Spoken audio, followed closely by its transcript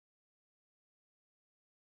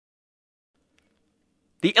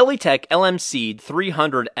The Elitech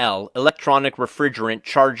LMC-300L electronic refrigerant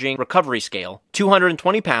charging recovery scale,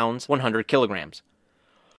 220 pounds, 100 kilograms.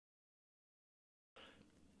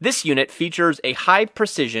 This unit features a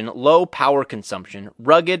high-precision, low-power consumption,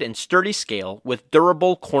 rugged and sturdy scale with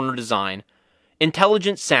durable corner design,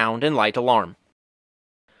 intelligent sound, and light alarm.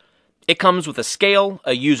 It comes with a scale,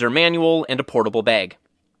 a user manual, and a portable bag.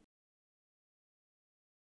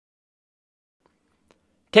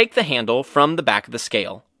 Take the handle from the back of the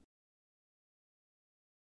scale.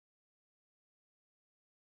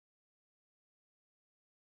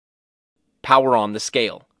 Power on the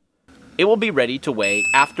scale. It will be ready to weigh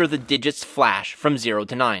after the digits flash from 0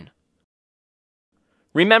 to 9.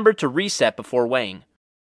 Remember to reset before weighing.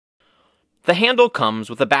 The handle comes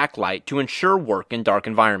with a backlight to ensure work in dark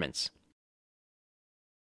environments.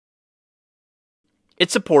 It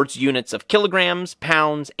supports units of kilograms,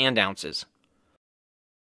 pounds, and ounces.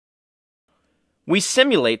 We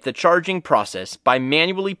simulate the charging process by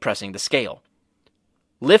manually pressing the scale.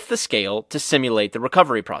 Lift the scale to simulate the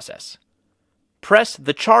recovery process. Press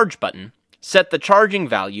the charge button, set the charging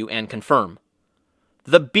value, and confirm.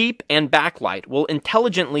 The beep and backlight will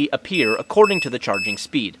intelligently appear according to the charging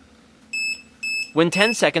speed. When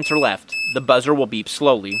 10 seconds are left, the buzzer will beep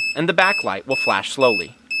slowly and the backlight will flash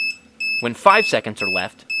slowly. When 5 seconds are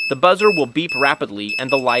left, the buzzer will beep rapidly and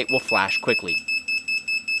the light will flash quickly.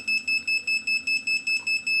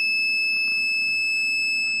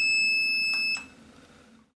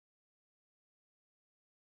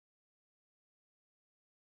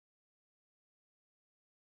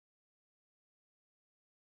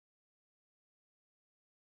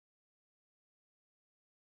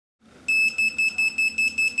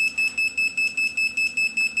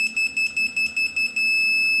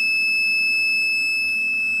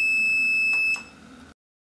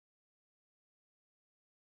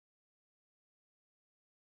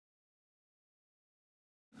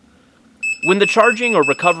 When the charging or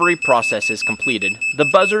recovery process is completed, the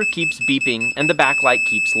buzzer keeps beeping and the backlight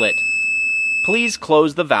keeps lit. Please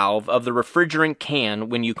close the valve of the refrigerant can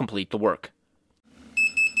when you complete the work.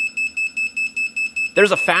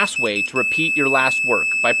 There's a fast way to repeat your last work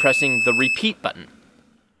by pressing the repeat button.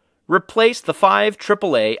 Replace the 5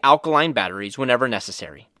 AAA alkaline batteries whenever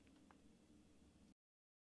necessary.